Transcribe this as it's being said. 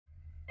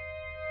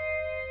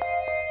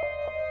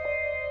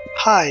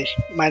Hi,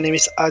 my name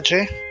is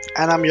Ajay,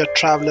 and I'm your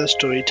traveler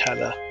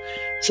storyteller.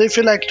 So, if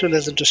you like to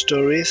listen to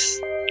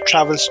stories,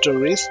 travel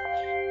stories,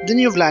 then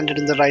you've landed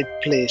in the right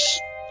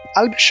place.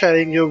 I'll be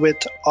sharing you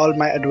with all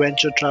my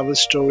adventure travel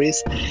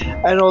stories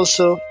and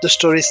also the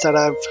stories that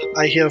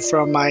I hear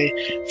from my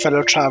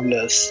fellow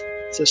travelers.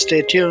 So,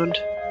 stay tuned.